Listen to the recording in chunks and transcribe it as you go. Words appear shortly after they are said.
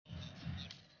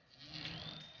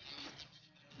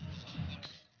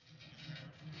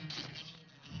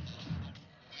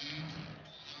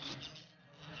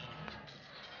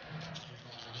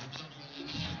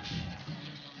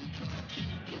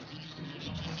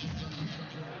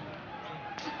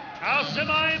Our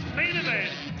semi-main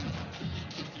event.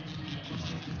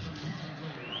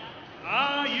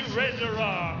 Are you ready to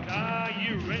rock? Are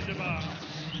you ready to rock?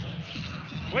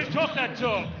 We've talked that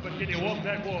talk, but can you walk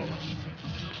that walk?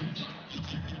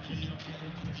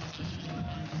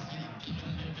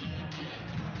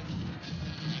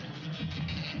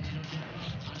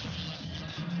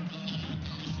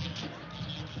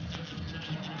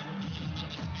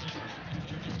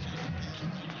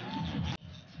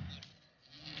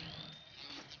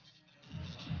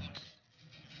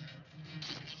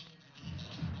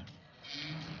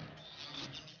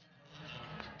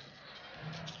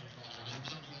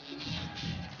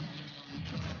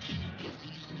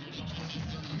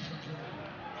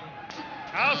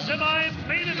 Our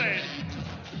semi-main event.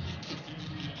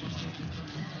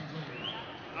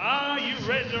 Are you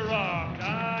ready to rock?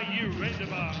 Are you ready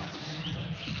to rock?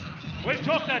 We've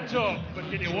talked that talk, but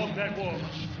can you walk that walk?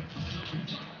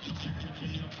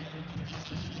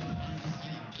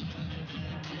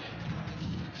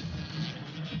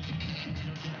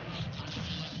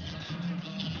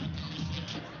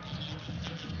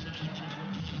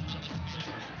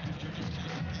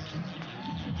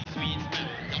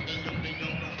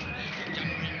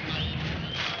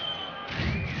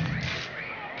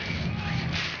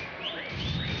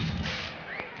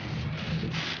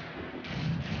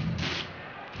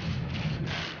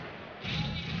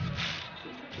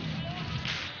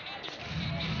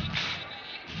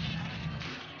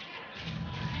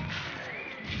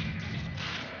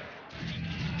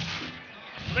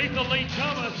 Lethal Lee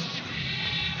Thomas.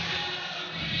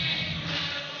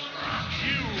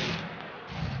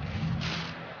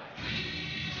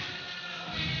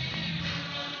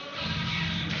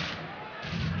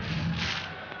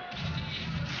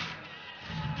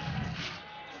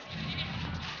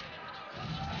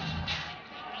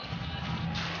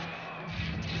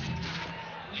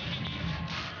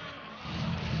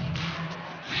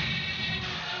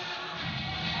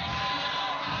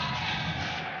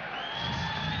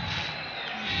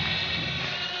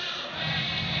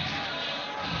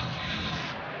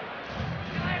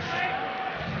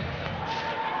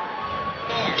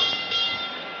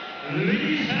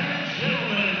 Ladies and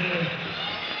gentlemen,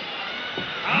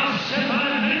 our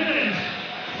semi-main event,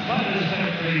 Fighters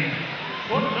Ferntree,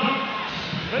 for Knox,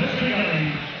 Ferntree Gully,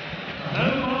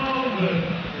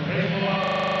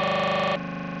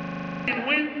 no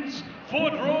wins, 4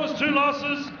 draws, 2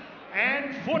 losses,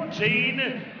 and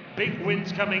 14 big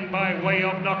wins coming by way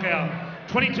of knockout.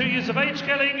 22 years of age,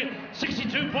 scaling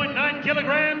 62.9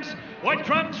 kilograms, white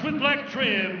trunks with black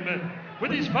trim.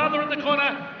 With his father in the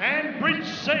corner and Bridge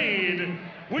Said,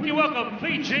 would you welcome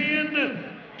Fijian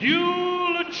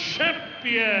dual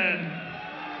champion,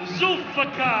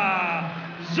 Zulfikar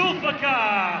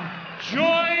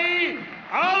Joy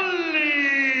Ali.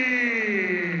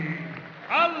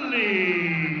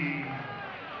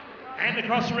 And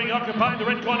across the ring, occupying the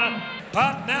red corner,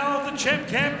 part now of the champ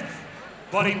camp,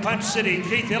 Body Punch City,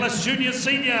 Keith Ellis Jr.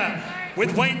 Sr.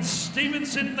 with Wayne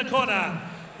Stevenson in the corner.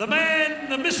 The man,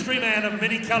 the mystery man of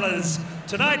many colours,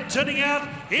 tonight turning out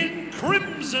in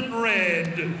crimson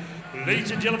red.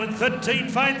 Ladies and gentlemen, 13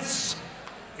 fights,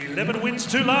 11 wins,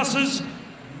 2 losses,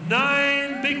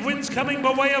 9 big wins coming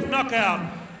by way of knockout.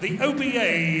 The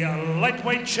OBA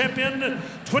lightweight champion,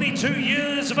 22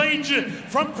 years of age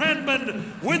from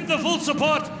Cranbourne, with the full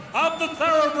support of the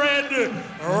thoroughbred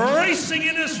racing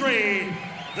industry.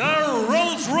 The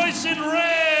Rolls Royce in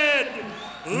red,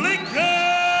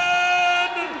 Lincoln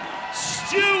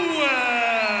Stewart.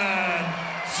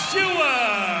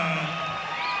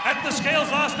 At the scales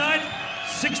last night,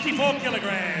 64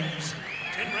 kilograms.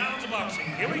 10 rounds of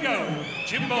boxing. Here we go.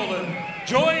 Jim Boland.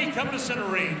 Joy, come to centre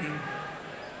ring.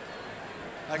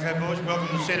 Okay, boys, welcome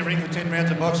to centre ring for 10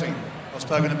 rounds of boxing. I've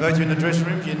spoken to both of you in the dressing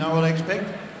rooms. You know what I expect.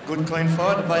 Good, clean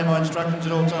fight. Obey my instructions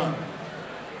at all time.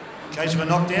 In case of a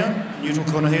knockdown, neutral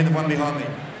corner here, the one behind me.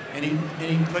 Any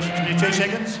questions in your 2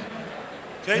 seconds?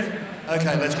 Keith?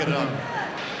 Okay, let's get it on.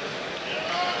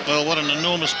 Well, what an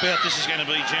enormous bout this is going to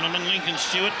be, gentlemen. Lincoln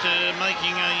Stewart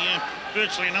making a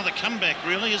virtually another comeback,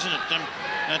 really, isn't it? To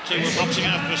boxing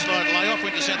after a slight layoff.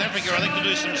 Went to South Africa, I think, to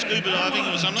do some scuba diving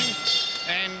or something.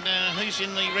 And he's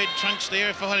in the red trunks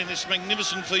there, fighting this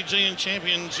magnificent Fijian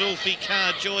champion,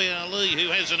 Zulfikar Joy Ali, who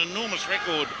has an enormous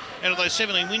record. Out of those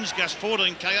 17 wins, Gus,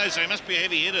 14 KOs, so he must be a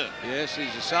heavy hitter. Yes,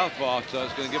 he's a southpaw, so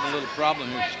it's going to give him a little problem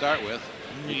here to start with.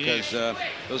 Because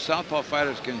those southpaw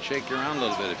fighters can shake you around a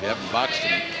little bit if you haven't boxed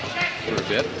them for a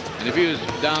bit. And if he was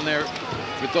down there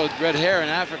with those red hair in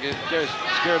Africa, it just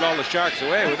scared all the sharks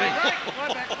away, wouldn't he?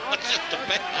 Just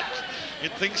about.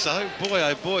 You'd think so. Boy,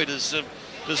 oh boy, does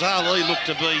does Ali look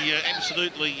to be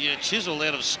absolutely chiselled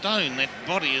out of stone. That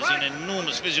body is in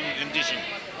enormous physical condition.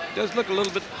 Does look a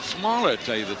little bit smaller, to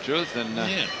tell you the truth, and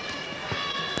yeah.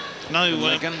 No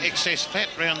excess fat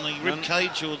around the rib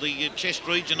cage or the chest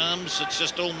region, arms. It's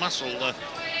just all muscle.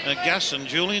 Gus and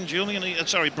Julian,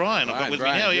 Brian. I've got with me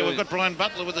now. Yeah, we've got Brian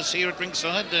Butler with us here at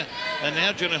ringside, and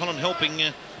now Julian Holland helping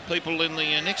people in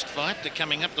the next fight. They're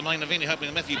coming up the main event,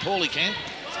 hoping Matthew Pauly can.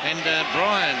 And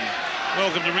Brian,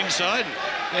 welcome to ringside.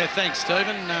 Yeah, thanks,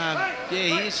 Stephen. Yeah,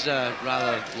 he is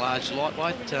rather large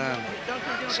lightweight,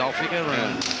 Zulfikar.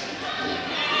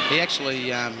 He actually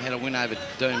had a win over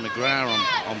Dean McGrath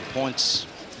on points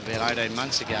about 18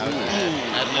 months ago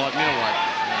at light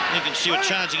middleweight. Lincoln Stewart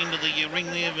charging into the ring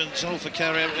there, but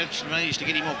Zulfikar actually managed to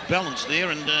get him off balance there.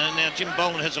 And now Jim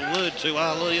Boland has a word to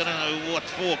Ali. I don't know what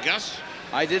for, Gus.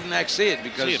 I didn't actually see it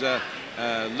because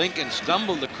Lincoln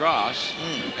stumbled across,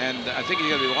 and I think he's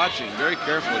going to be watching very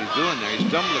carefully what he's doing there. He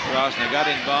stumbled across, and they got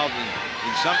involved in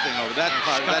something over that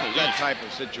type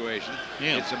of situation.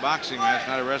 Yeah. It's a boxing match,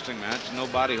 not a wrestling match. No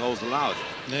body holds allowed.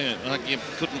 Yeah, you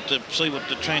couldn't see what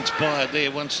transpired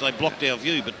there once they blocked our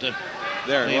view, but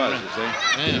there it was, you see.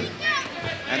 Yeah.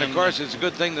 And of course, it's a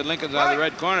good thing that Lincoln's out of the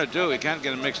red corner too. We can't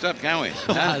get him mixed up, can we?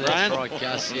 That's right,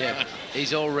 Gus. Yeah,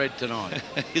 he's all red tonight.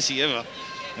 Is he ever?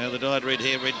 The dyed red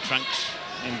hair, red trunks,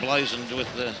 emblazoned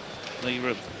with the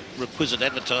requisite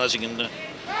advertising. And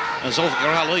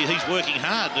Zulfikar Ali, he's working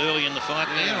hard early in the fight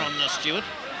there on Stewart.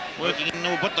 Working in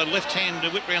the left hand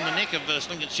whip round the neck of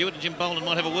Lincoln Stewart. And Jim Boland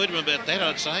might have a word with him about that,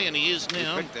 I'd say, and he is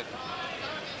now.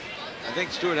 I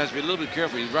think Stewart has to be a little bit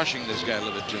careful. He's rushing this guy a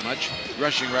little bit too much.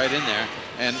 Rushing right in there.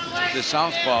 And the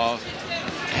southpaw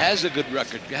has a good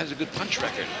record, has a good punch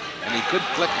record. And he could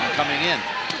click him coming in.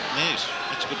 Yes,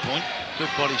 that's a good point. Good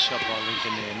body shot by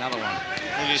Lincoln there. Another one.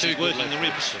 Well, yes, he's working the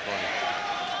ribs.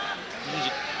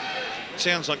 It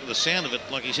sounds like the sound of it,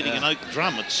 like he's hitting an oak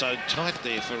drum. It's so tight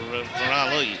there for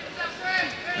Ali.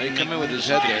 He come in with his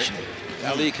head there.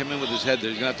 Ali come in with his head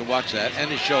there. He's going to have to watch that. And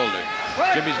his shoulder.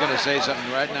 Jimmy's going to say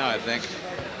something right now, I think.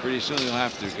 Pretty soon he'll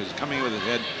have to, because coming in with his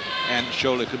head and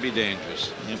shoulder could be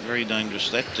dangerous. Yeah, very dangerous.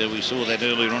 That we saw that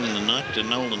earlier on in the night to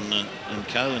Nolan and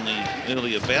Co in the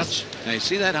earlier bouts. Now you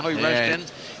see that, how he rushed in?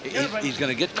 He's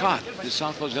going to get caught. The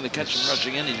southpaw's going to catch him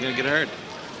rushing in. He's going to get hurt.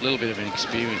 A little bit of an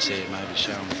experience there, maybe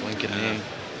showing with Lincoln there.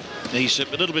 He's a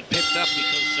little bit pepped up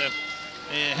because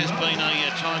there has been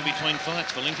a time between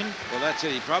fights for Lincoln. Well, that's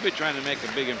it. He's probably trying to make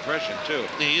a big impression too.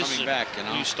 He is coming back, you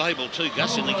know. New stable too.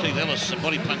 Gus in the Keith Ellis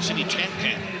Body Punch City Champ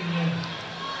Camp.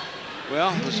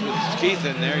 Well, with Keith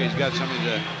in there, he's got somebody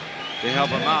to help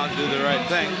him out and do the right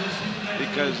thing,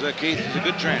 because Keith is a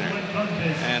good trainer,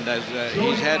 and as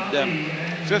he's had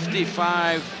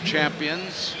 55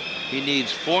 champions. He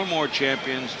needs 4 more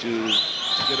champions to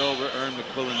get over Ern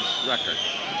McQuillan's record.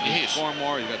 Yes. 4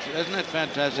 more. He's got, isn't that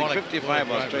fantastic? 55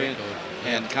 Australian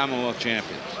and Commonwealth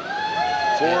champions.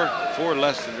 4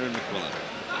 less than Ern McQuillan.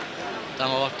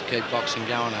 Done a lot to keep boxing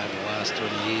going over the last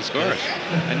 20 years. Of course.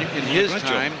 And in his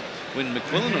time, when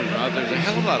McQuillan was around, there was a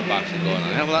hell of a lot of boxing going on.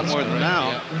 A hell of a lot more than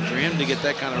now. Yeah. For him to get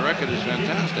that kind of record is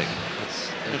fantastic.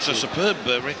 It's a superb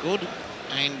record.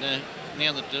 And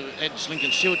now that adds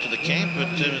Lincoln Stewart to the camp, but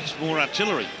it's more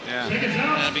artillery.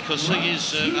 Yeah. Because he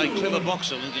is a clever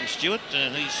boxer, Lincoln Stewart.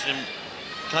 He's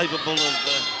capable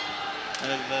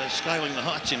of scaling the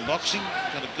heights in boxing.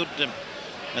 Got a good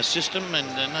system and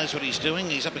knows what he's doing.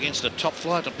 He's up against a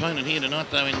top-flight opponent here tonight,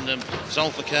 though, in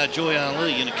Zulfikar Joy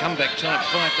Ali in a comeback-type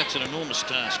fight. That's an enormous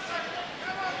task.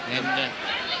 And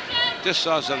just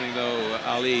saw something, though,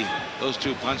 Ali. Those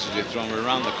 2 punches he thrown were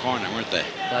around the corner, weren't they?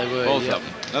 They were, both of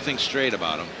them. Nothing straight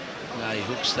about them. No, he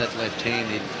hooks that left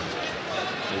hand in.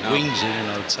 The wings in it,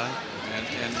 I would say.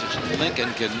 And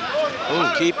Lincoln can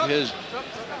keep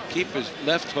his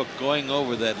left hook going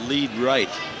over that lead right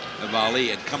of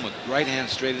Ali and come with right hand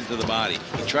straight into the body.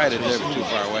 He tried it there, but too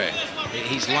far away.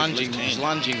 He's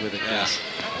lunging with it, yes.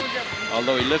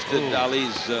 Although he lifted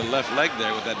Ali's left leg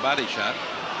there with that body shot.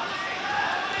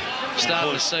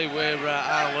 Starting to see where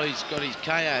Ali's got his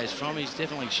KOs from. He's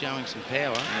definitely showing some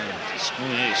power.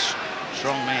 Yes.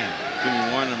 Strong man.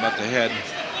 Couldn't warn him about the head.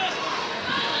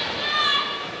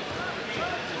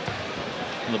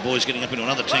 And the boys getting up into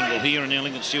another tangle here, and now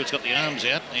Lincoln Stewart's got the arms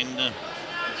out, and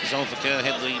Zulfikar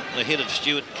had the head of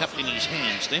Stewart cupped in his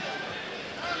hands there.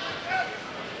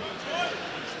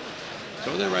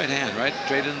 Throw their right hand right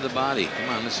straight into the body. Come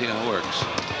on, let's see how it works.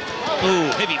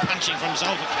 Oh, heavy punching from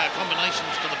Zulfikar,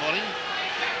 combinations to the body.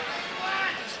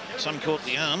 Some caught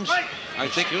the arms. I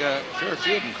think a fair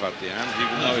few of them caught the arms,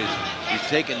 even though he's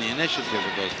taken the initiative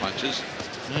with those punches.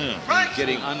 Yeah. He's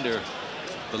getting under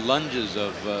the lunges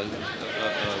of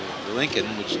Lincoln,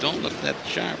 which don't look that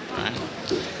sharp, right?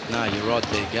 No, you're right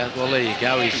there, Gus. Well, there you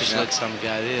go. He's just let some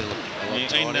go there. Look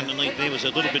a lot And underneath there was a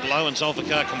little bit low, and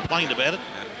Zulfikar complained about it.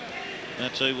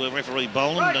 To referee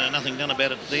Boland, nothing done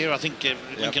about it there. I think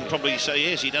Lincoln probably say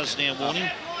yes, he does now warn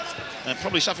him.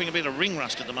 Probably suffering a bit of ring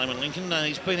rust at the moment, Lincoln.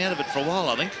 He's been out of it for a while,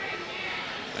 I think.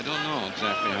 I don't know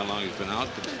exactly how long he's been out,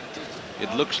 but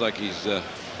it looks like he's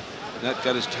not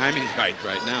got his timing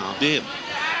right now. Yeah.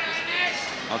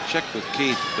 I'll check with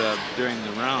Keith during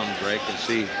the round break and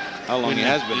see how long he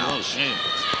has been out.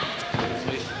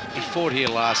 He fought here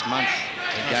last month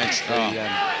against the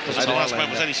last month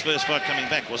was that his first fight coming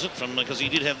back, was it? From because he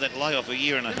did have that layoff a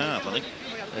year and a half, I think.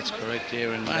 That's correct,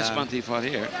 yeah. And last month he fought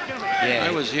here. Yeah,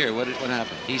 I was here. What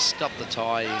happened? He stopped the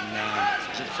tie in.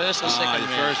 Was it first or second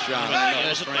round? First round.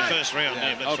 The first round.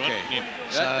 Yeah, that's okay. Right.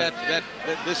 Yeah.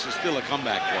 This is still a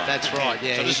comeback for him. That's right.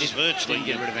 Yeah. So this is virtually didn't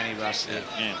get rid of any rust there.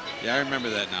 Yeah, I remember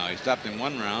that now. He stopped in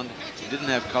one round. He didn't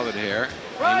have colored hair.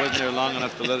 He wasn't there long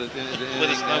enough to let us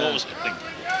know what was happening.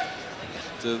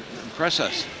 To impress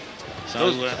us.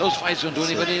 So those fights don't do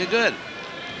anybody any good.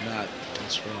 No,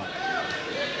 that's right.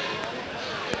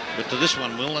 But to this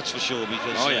one, Will, that's for sure,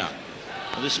 because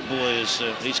this boy is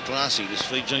he's classy, this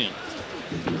Fijian.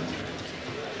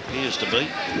 Appears to be.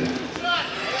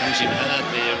 Comes in hard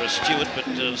there, Stewart, but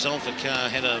Zulfikar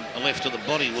had a left to the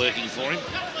body working for him.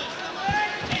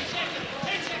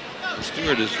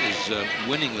 Stewart is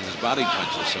winning with his body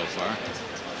punches so far.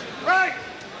 Right.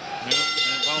 And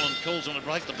Boland calls on a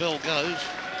break, the bell goes.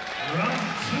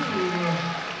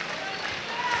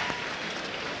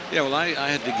 Yeah, well, I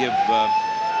had to give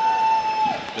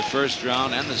the first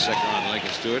round and the second round to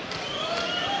Lincoln Stewart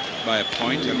by a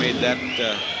point. I made that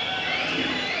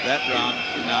round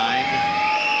 9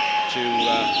 to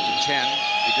 10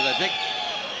 because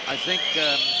I think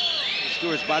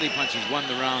Stewart's body punches won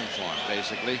the round for him,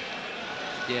 basically.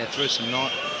 Yeah, threw some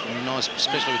nice,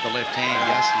 especially with the left hand,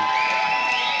 Gus.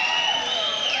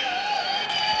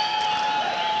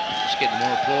 Getting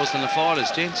more applause than the fighters,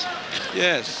 gents.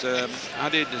 Yes. How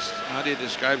do you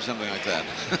describe something like that?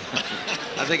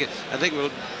 I think we'll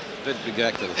be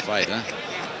back to the fight, huh?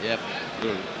 Yep.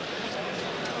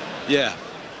 Yeah.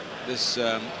 This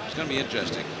it's going to be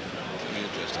interesting.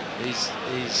 He's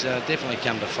definitely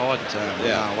come to fight.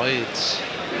 Ali. It's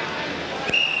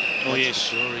sure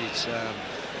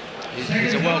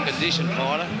he's a well-conditioned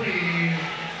fighter.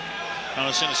 I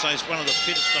was going to say, it's one of the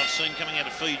fittest I've seen coming out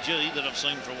of Fiji that I've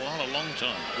seen for a while, a long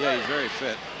time. Yeah, he's very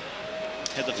fit.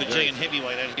 Had the Fijian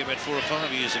heavyweight out here about 4 or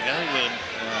 5 years ago.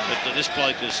 But this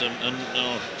bloke is,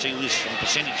 gee whiz, from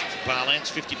percentage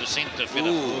parlance, 50% to fit.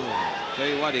 Tell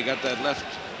you what, he got that left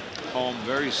home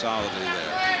very solidly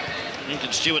there.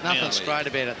 Lincoln Stewart Nothing now. straight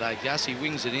about it though, Gus. He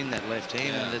wings it in that left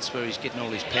hand, and that's where he's getting all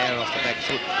his power off the back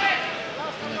foot.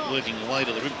 Working away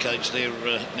to the ribcage there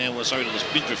now, sorry, to this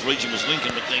midriff region was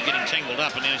Lincoln, but they're getting tangled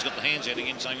up, and now he's got the hands out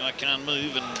again saying, I can't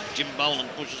move, and Jim Boland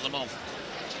pushes them off.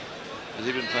 Has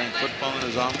he been playing football in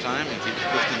his off time? He keeps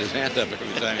lifting his hand up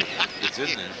every time he gets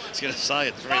in there. I was going to say,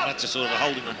 it's very much a sort of a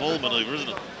holding the ball manoeuvre, isn't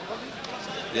it?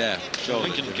 Yeah, sure.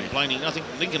 Lincoln complaining, I think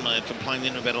Lincoln may have complained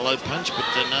then about a low punch, but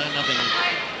no, nothing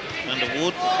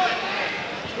underwood.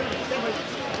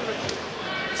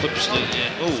 Flips the,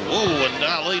 and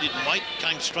Ali didn't wait,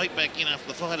 came straight back in after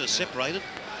the fighters separated.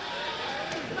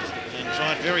 And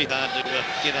tried very hard to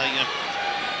get a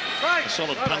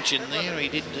solid punch in there. He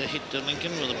did hit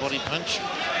Lincoln with a body punch.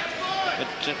 But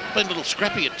been a little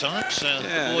scrappy at times. The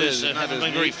boys haven't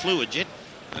been very fluid yet.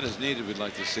 Not as needed, we'd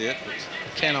like to see it. But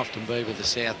it can often be with the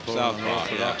southpaw and the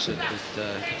orthodox. It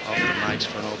often makes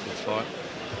for an awkward fight.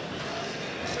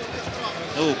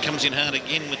 Oh, comes in hard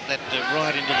again with that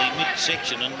right into the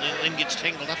midsection, and then gets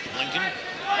tangled up with Lincoln.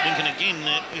 Lincoln again,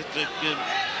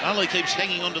 Ali keeps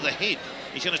hanging onto the head.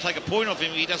 He's going to take a point off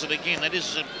him. He does it again. That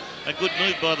is a good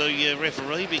move by the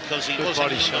referee, because he was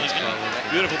body shots.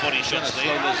 Beautiful body shots there.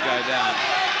 Slow this guy down.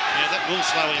 Yeah, that will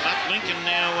slow him up. Lincoln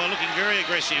now looking very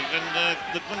aggressive, and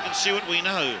the Lincoln Stewart we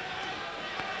know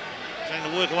trying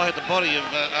to work away at the body of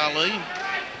Ali.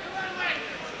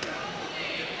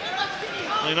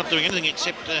 Well, not doing anything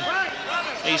except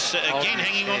he's again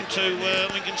hanging on to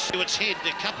Lincoln Stewart's head,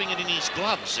 cupping it in his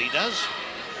gloves, he does.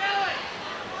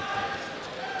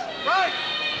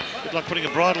 Bit like putting a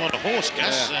bridle on a horse,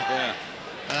 Gus.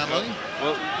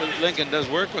 Well, Lincoln does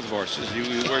work with horses. He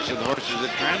works with horses at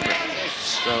Cranbrook.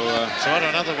 So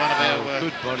another one of our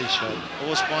good body shot.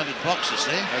 Horse-minded boxers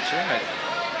there. That's right.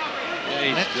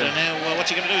 Yeah, now, what's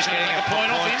he going to do? He's going to take a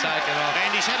point off him.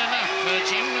 And he's had enough,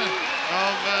 Jim,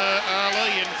 of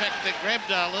Ali. In fact, they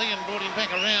grabbed Ali and brought him back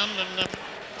around and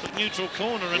the neutral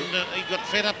corner, and he got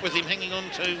fed up with him hanging on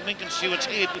to Lincoln Stewart's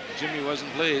head. Jimmy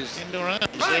wasn't pleased. Indoor arms.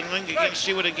 Lincoln against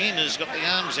Stewart again has got the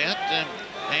arms out,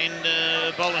 and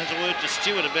Bowler has a word to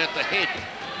Stewart about the head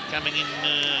coming in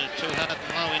too hard and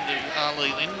low into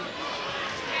Ali then.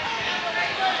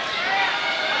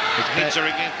 Heads are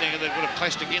again, they've got a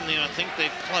clashed again there, I think. They're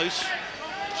close.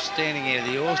 Standing out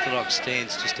of the orthodox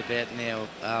stance just about now,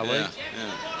 Ali. Yeah.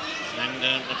 And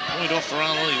a point off for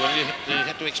Ali. Well, you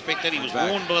had to expect that. He was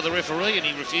warned by the referee and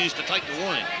he refused to take the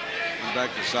warning. He's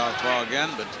back to southpaw again,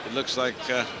 but it looks like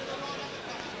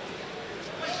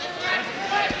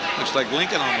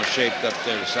Lincoln almost shaped up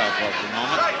there to southpaw for a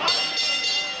moment.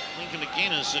 Lincoln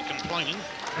again is complaining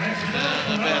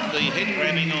about the head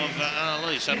grabbing of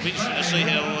Ali. So it'll be interesting to see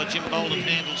how Jim Bolden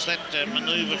handles that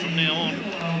manoeuvre from now on,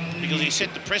 because he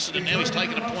set the precedent. Now he's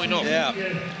taken a point off. Yeah,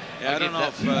 I don't know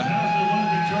if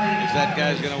that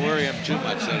guy's going to worry him too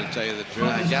much, though, to tell you the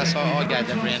truth. Gus, I gave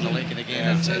that round to Lincoln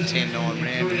again. It's a 10-9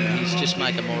 round. He's just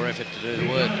making more effort to do the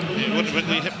work. Yeah, but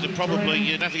we have to probably,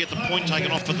 you'd have to get the point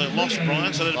taken off for the loss,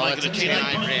 Brian, so that'd make it a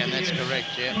 10-8 round. That's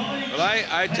correct, yeah. Well,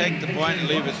 I take the point and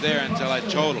leave it there until I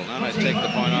total. Then I take the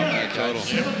point off and I total.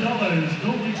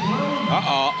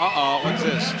 What's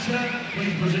this?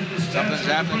 Something's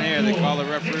happening here. They call the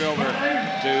referee over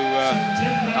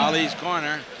to Ali's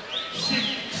corner.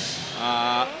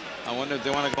 I wonder if they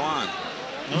want to go on.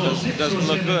 It doesn't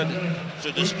look good. It's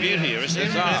a dispute here, isn't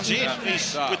it? That's it.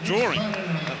 He's withdrawing.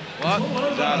 What?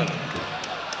 He's out of it.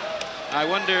 I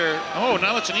wonder... Oh,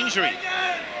 no, it's an injury.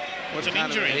 What's an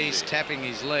injury? He's tapping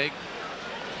his leg.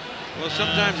 Well,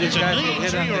 sometimes these guys get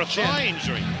hit on the chin.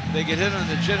 Injury. They get hit on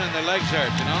the chin and their legs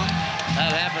hurt, you know?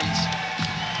 That happens.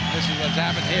 This is what's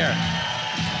happened here.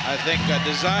 I think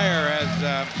Desire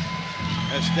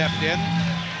has stepped in.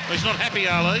 Well, he's not happy,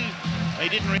 Ali. He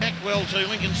didn't react well to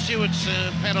Lincoln Stewart's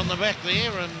pat on the back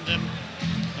there, and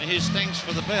his thanks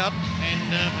for the bout.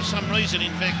 And for some reason,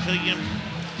 in fact,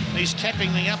 he's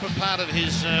tapping the upper part of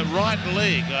his right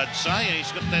leg, I'd say.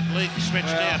 He's got that leg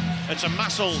stretched out. It's a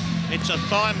muscle. It's a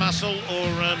thigh muscle or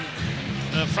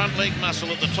a front leg muscle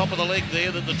at the top of the leg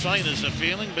there that the trainers are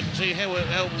feeling. But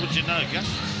how would you know, Gus?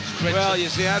 Well, you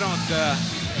see, I don't...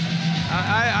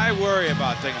 I worry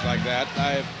about things like that.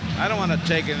 I don't want to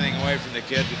take anything away from the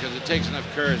kid because it takes enough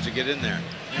courage to get in there.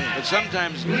 Yeah. But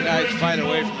sometimes guys fight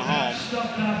away from home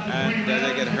and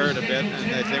they get hurt a bit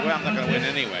and they think, well, I'm not going to win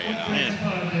anyway, you know.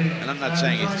 Yeah. And I'm not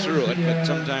saying he's through it, but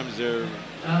sometimes their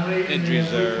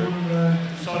injuries are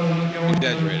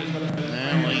exaggerated.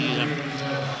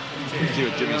 Let's see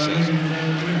what Jimmy says.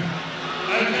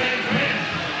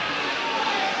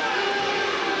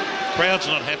 Crowd's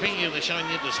not happy. They're showing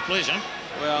their displeasure.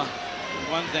 Well,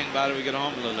 one thing about it, we get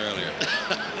home a little earlier.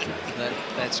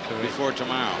 That's correct. Before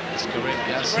tomorrow. That's correct,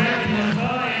 Gus. I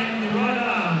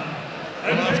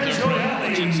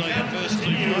should say the first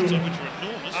two fights, which were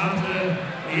enormous. After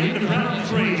the end of round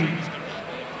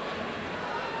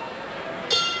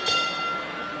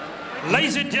 3.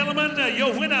 Ladies and gentlemen,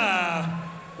 your winner,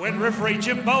 when referee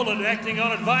Jim Boland, acting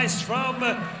on advice from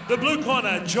the blue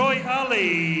corner, Joy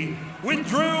Ali,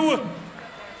 withdrew.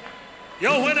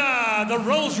 Your winner, the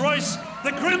Rolls-Royce,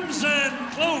 the Crimson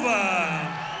Clover,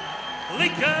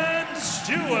 Lincoln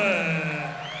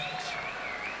Stewart.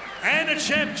 And a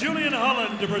champ, Julian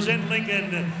Holland, to present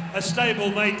Lincoln, a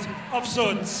stablemate of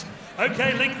sorts.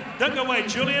 Okay, Lincoln, don't go away,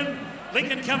 Julian.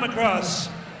 Lincoln, come across.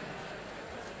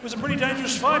 It was a pretty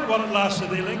dangerous fight while it lasted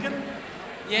there, Lincoln.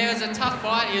 Yeah, it was a tough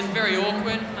fight. It was very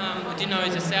awkward. I didn't know he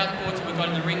was a southpaw till we got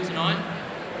in the ring tonight.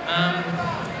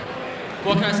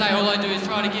 What can I say? All I do is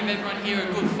try to give everyone here a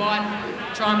good fight,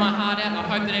 try my heart out. I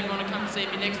hope that everyone will come see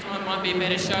me next time. Might be a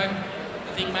better show.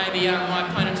 I think maybe my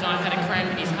opponent tonight had a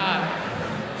cramp in his heart.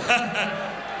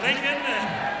 Lincoln,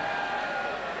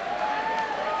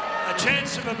 a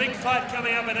chance of a big fight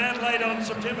coming up in Adelaide on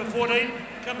September 14.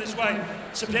 Come this way.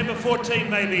 September 14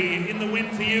 maybe in the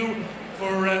win for you,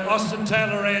 for Austin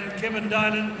Taylor and Kevin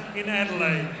Dynan in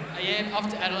Adelaide. Yeah, off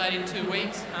to Adelaide in 2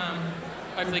 weeks.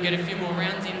 Hopefully get a few more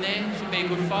rounds in there. Should be a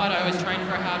good fight. I always train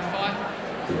for a hard fight.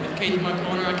 With Keith in my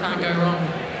corner, I can't go wrong.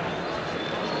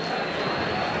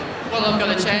 Well, I've got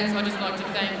a chance. I'd just like to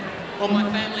thank all my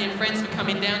family and friends for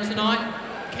coming down tonight.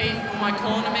 Keith, all my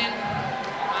cornermen.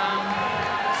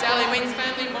 Sally Wing's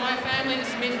family, my family, the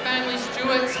Smith family,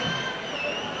 Stewart's.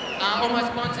 All my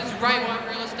sponsors, Ray White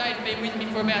Real Estate, have been with me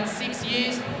for about 6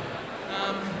 years.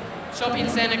 Shopping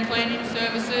Centre Cleaning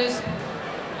Services.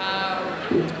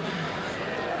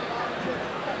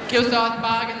 Kilsyth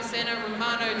Bargain Centre,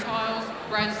 Romano Tiles,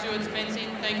 Brad Stewart's Fencing.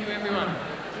 Thank you, everyone.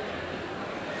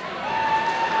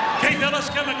 Keith Ellis,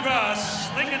 come across.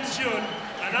 Lincoln Stewart,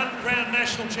 an uncrowned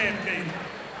national champ, Keith.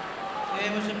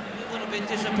 Yeah, it was a little bit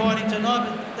disappointing tonight,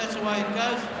 but that's the way it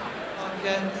goes.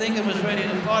 Like, Lincoln was ready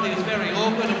to fight. He was very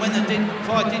awkward, and when the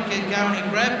fight did get going, he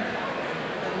grabbed.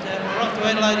 And we're off to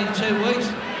Adelaide in 2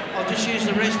 weeks. I'll just use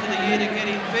the rest of the year to get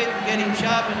him fit and get him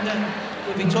sharp, and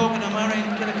we'll be talking to Murray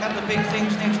and get a couple of big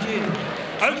things next year.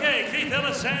 Okay, Keith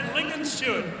Ellis and Lincoln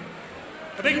Stewart.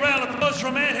 A big round of applause for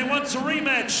a man who wants a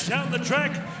rematch down the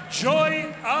track,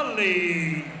 Joy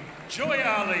Ali. Joy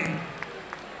Ali.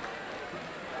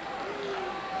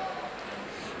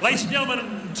 Ladies and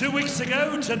gentlemen, 2 weeks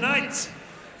ago tonight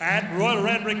at Royal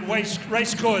Randwick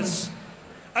Racecourse,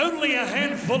 only a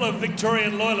handful of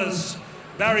Victorian loyalists,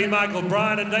 Barry Michael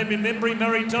Bryan and Damien Membry,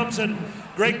 Murray Thomson,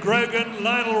 Greg Grogan,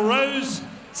 Lionel Rose,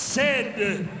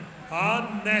 said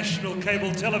on national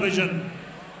cable television,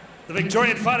 the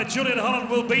Victorian fighter Julian Holland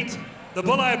will beat the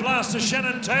Bull-Eye Blaster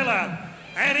Shannon Taylor.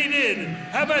 And he did.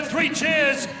 How about 3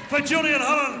 cheers for Julian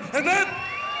Holland? Hip hip!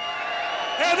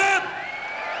 Hip hip!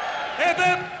 Hip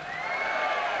hip!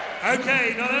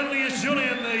 Okay, not only is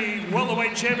Julian the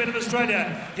welterweight champion of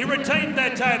Australia, he retained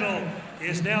that title. He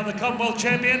is now the Commonwealth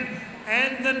champion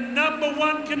and the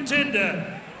 #1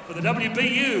 contender for the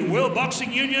WBU, World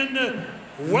Boxing Union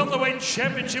Welterweight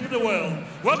Championship of the World.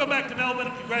 Welcome back to Melbourne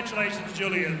and congratulations,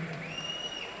 Julian.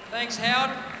 Thanks,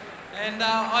 Howard. And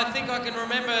I think I can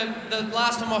remember the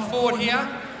last time I fought here,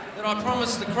 that I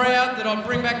promised the crowd that I'd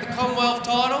bring back the Commonwealth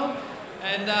title.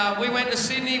 And we went to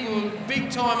Sydney, we were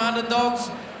big-time underdogs.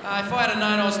 If I had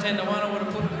known I was 10-1, I would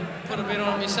have put a bit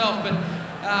on it myself. But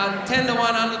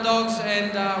 10-1 underdogs,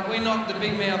 and we knocked the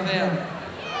big mouth out.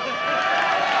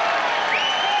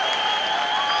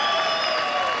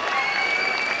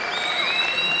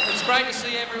 It's great to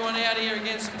see everyone out here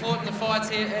again supporting the fights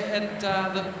here at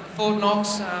the Fort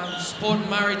Knox, supporting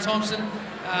Murray Thomson.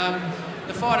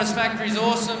 The Fighters Factory is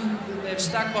awesome. They've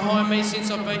stuck behind me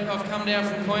since I've come down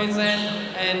from Queensland,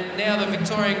 and now the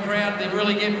Victorian crowd, they're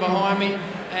really getting behind me.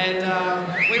 And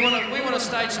we want to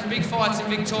stage some big fights in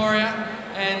Victoria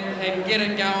and get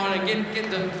it going and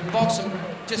get the boxing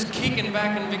just kicking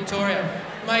back in Victoria.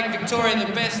 Make Victoria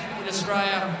the best in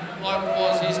Australia like it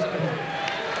was used to be.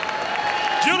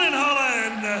 Julian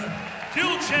Holland,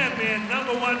 dual champion,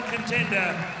 #1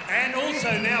 contender, and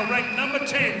also now ranked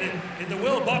 #10 in the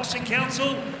World Boxing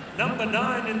Council,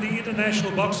 #9 in the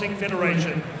International Boxing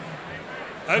Federation.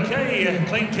 Okay, a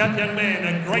clean-cut young man,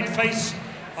 a great face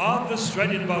of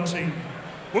Australian boxing.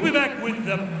 We'll be back with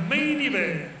the main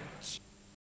event.